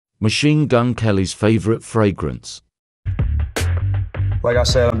Machine Gun Kelly's favorite fragrance. Like I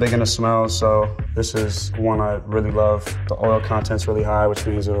said, I'm big into smells, so this is one I really love. The oil content's really high, which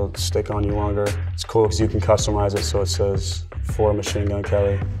means it'll stick on you longer. It's cool because you can customize it so it says for Machine Gun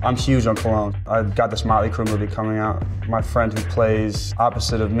Kelly. I'm huge on cologne. I've got this Motley Crue movie coming out. My friend who plays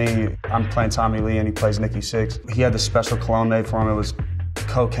opposite of me, I'm playing Tommy Lee and he plays Nikki Sixx. He had this special cologne made for him. It was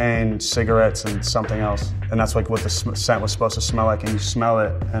cocaine, cigarettes, and something else. And that's like what the scent was supposed to smell like, and you smell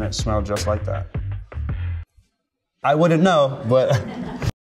it, and it smelled just like that. I wouldn't know, but